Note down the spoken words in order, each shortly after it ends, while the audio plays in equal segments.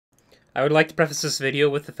I would like to preface this video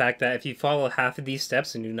with the fact that if you follow half of these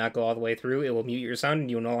steps and do not go all the way through, it will mute your sound and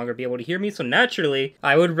you will no longer be able to hear me. So naturally,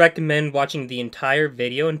 I would recommend watching the entire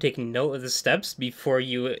video and taking note of the steps before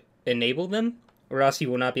you enable them, or else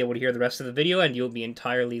you will not be able to hear the rest of the video and you'll be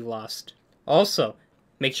entirely lost. Also,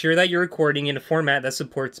 make sure that you're recording in a format that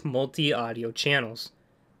supports multi-audio channels.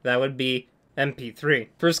 That would be MP3.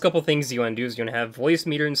 First couple things you want to do is you want to have voice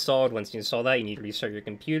meter installed. Once you install that, you need to restart your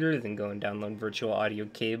computer, then go and download virtual audio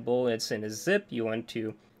cable. It's in a zip. You want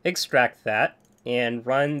to extract that and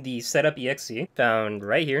run the setup exe found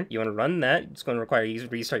right here. You want to run that. It's going to require you to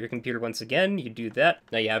restart your computer once again. You do that.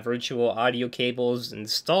 Now you have virtual audio cables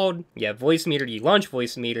installed. You have voice meter. You launch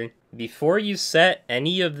voice meter. Before you set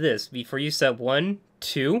any of this, before you set 1,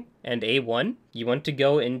 2, and A1, you want to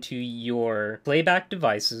go into your playback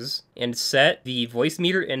devices and set the voice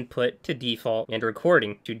meter input to default and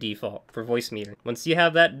recording to default for voice meter. Once you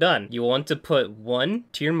have that done, you want to put 1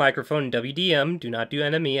 to your microphone WDM, do not do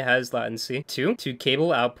NME, it has latency. 2 to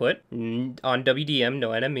cable output on WDM, no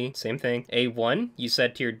NME, same thing. A1, you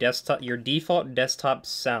set to your desktop, your default desktop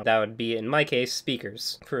sound. That would be, in my case,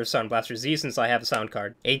 speakers for Sound Blaster Z since I have a sound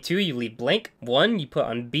card. A2, you leave blank. 1, you put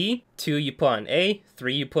on B. 2, you put on A.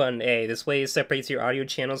 3, you put on A. This way it separates your audio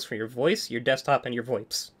channels for your voice, your desktop, and your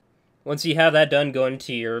VoIPs. Once you have that done, go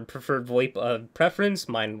into your preferred VoIP of preference.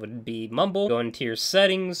 Mine would be Mumble. Go into your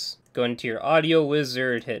settings, go into your audio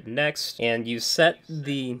wizard, hit next, and you set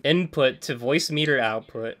the input to voice meter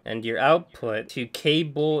output and your output to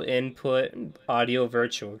cable input audio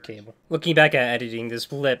virtual cable. Looking back at editing this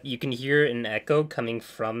blip, you can hear an echo coming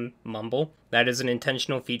from Mumble. That is an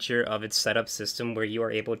intentional feature of its setup system where you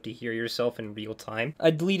are able to hear yourself in real time.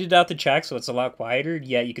 I deleted out the track so it's a lot quieter,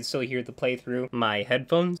 yet you can still hear the play through my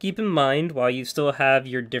headphones. Keep in mind, while you still have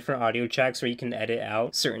your different audio tracks where you can edit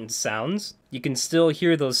out certain sounds, you can still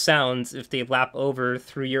hear those sounds if they lap over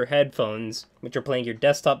through your headphones, which are playing your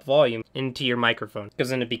desktop volume, into your microphone, because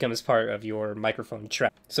then it becomes part of your microphone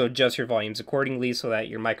track. So adjust your volumes accordingly so that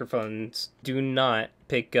your microphones do not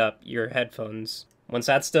pick up your headphones. Once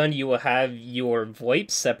that's done, you will have your VoIP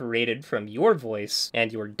separated from your voice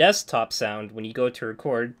and your desktop sound when you go to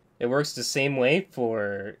record. It works the same way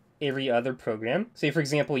for every other program. Say, for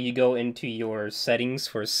example, you go into your settings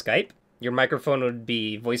for Skype. Your microphone would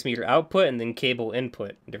be voice meter output and then cable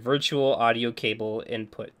input, the virtual audio cable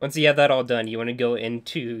input. Once you have that all done, you want to go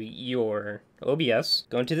into your OBS,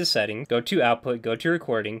 go into the settings, go to output, go to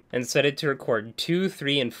recording, and set it to record 2,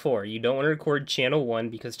 3, and 4. You don't want to record channel 1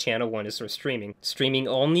 because channel 1 is for streaming. Streaming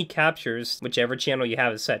only captures whichever channel you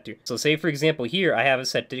have it set to. So say, for example, here I have it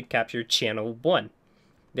set to capture channel 1.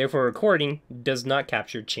 Therefore, recording does not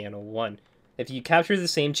capture channel 1. If you capture the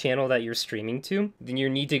same channel that you're streaming to, then you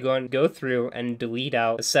need to go through and delete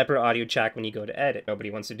out a separate audio track when you go to edit.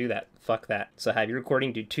 Nobody wants to do that. Fuck that. So have your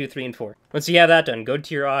recording do 2, 3, and 4. Once you have that done, go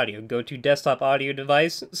to your audio. Go to desktop audio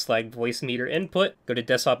device, select voice meter input. Go to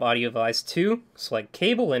desktop audio device 2, select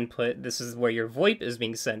cable input. This is where your VoIP is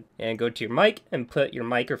being sent. And go to your mic and put your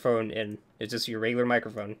microphone in. It's just your regular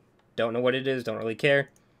microphone. Don't know what it is, don't really care.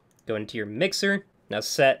 Go into your mixer. Now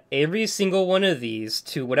set every single one of these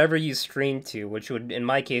to whatever you stream to, which would in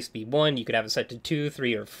my case be 1. You could have it set to 2,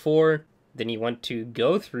 3, or 4. Then you want to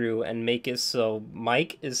go through and make it so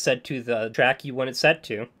mic is set to the track you want it set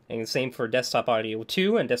to. And the same for desktop audio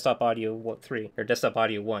 2 and desktop audio 3, or desktop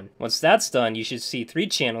audio 1. Once that's done, you should see 3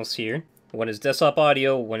 channels here. One is desktop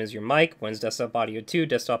audio, one is your mic, one is desktop audio 2.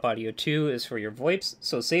 Desktop audio 2 is for your VoIPs.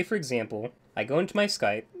 So say, for example, I go into my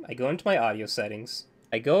Skype, I go into my audio settings,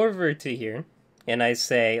 I go over to here, and I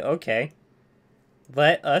say, okay,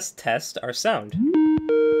 let us test our sound.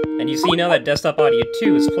 And you see now that desktop audio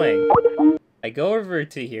 2 is playing. I go over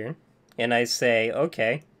to here, and I say,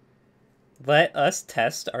 okay, let us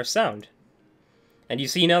test our sound. And you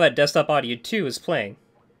see now that desktop audio 2 is playing.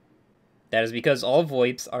 That is because all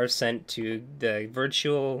VoIPs are sent to the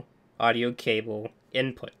virtual audio cable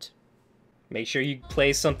input. Make sure you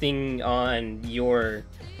play something on your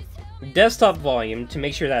desktop volume to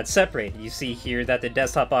make sure that's separated. You see here that the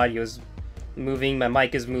desktop audio is moving, my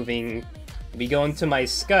mic is moving. We go into my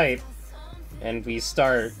Skype and we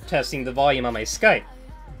start testing the volume on my Skype.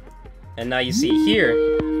 And now you see here,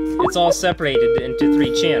 it's all separated into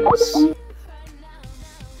 3 channels.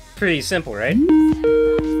 Pretty simple, right?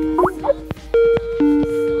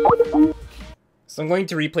 So I'm going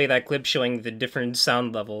to replay that clip showing the different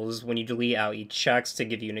sound levels when you delete out each tracks to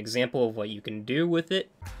give you an example of what you can do with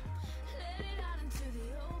it.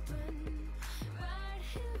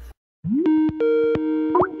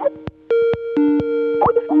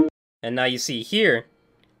 And now you see here,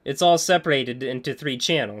 it's all separated into 3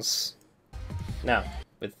 channels. Now,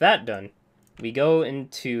 with that done, we go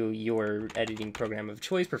into your editing program of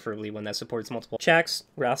choice, preferably one that supports multiple tracks,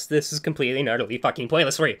 or else this is completely and utterly fucking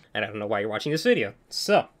pointless for you, and I don't know why you're watching this video.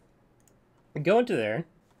 So, go into there.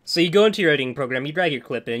 So you go into your editing program, you drag your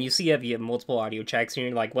clip in, you see you have multiple audio tracks, and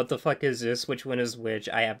you're like, what the fuck is this? Which one is which?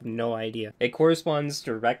 I have no idea. It corresponds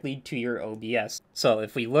directly to your OBS. So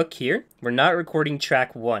if we look here, we're not recording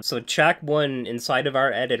track 1. So track 1 inside of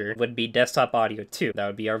our editor would be desktop audio 2. That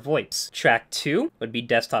would be our VoIPs. Track 2 would be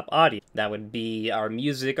desktop audio. That would be our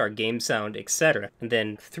music, our game sound, etc. And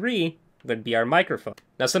then 3 would be our microphone.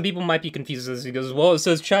 Now some people might be confused with this because, well, it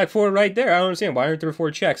says track 4 right there. I don't understand. Why aren't there 4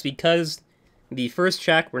 tracks? Because the first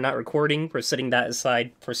track we're not recording, we're setting that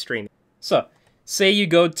aside for streaming. So, say you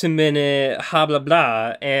go to minute blah blah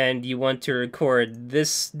blah, and you want to record this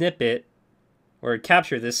snippet, or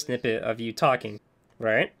capture this snippet of you talking,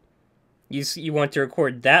 right? You want to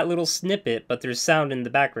record that little snippet, but there's sound in the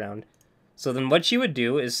background. So then what you would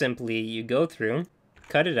do is simply, you go through,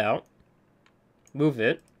 cut it out, move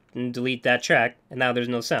it, and delete that track, and now there's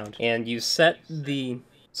no sound. And you set the...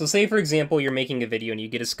 So say, for example, you're making a video and you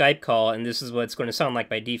get a Skype call, and this is what it's going to sound like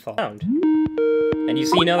by default. And you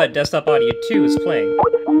see now that desktop audio 2 is playing.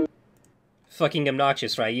 Fucking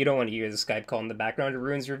obnoxious, right? You don't want to hear the Skype call in the background, it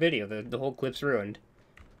ruins your video. The whole clip's ruined.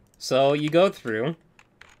 So you go through,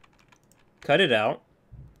 cut it out,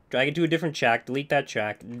 drag it to a different track, delete that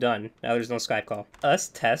track, done. Now there's no Skype call. Us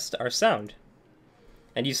test our sound.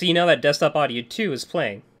 And you see now that desktop audio 2 is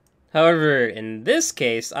playing. However, in this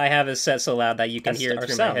case, I have it set so loud that you can hear it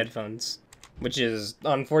through my headphones, which is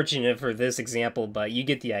unfortunate for this example, but you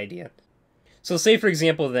get the idea. So say, for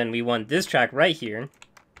example, then we want this track right here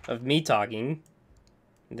of me talking,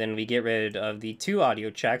 then we get rid of the 2 audio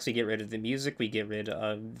tracks, we get rid of the music, we get rid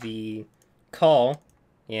of the call,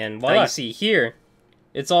 and what you see here,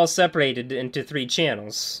 it's all separated into 3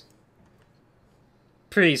 channels.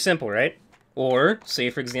 Pretty simple, right? Or, say,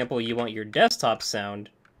 for example, you want your desktop sound,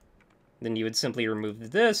 then you would simply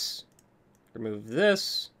remove this,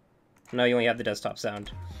 now you only have the desktop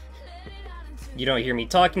sound. You don't hear me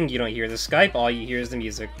talking, you don't hear the Skype, all you hear is the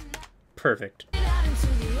music. Perfect.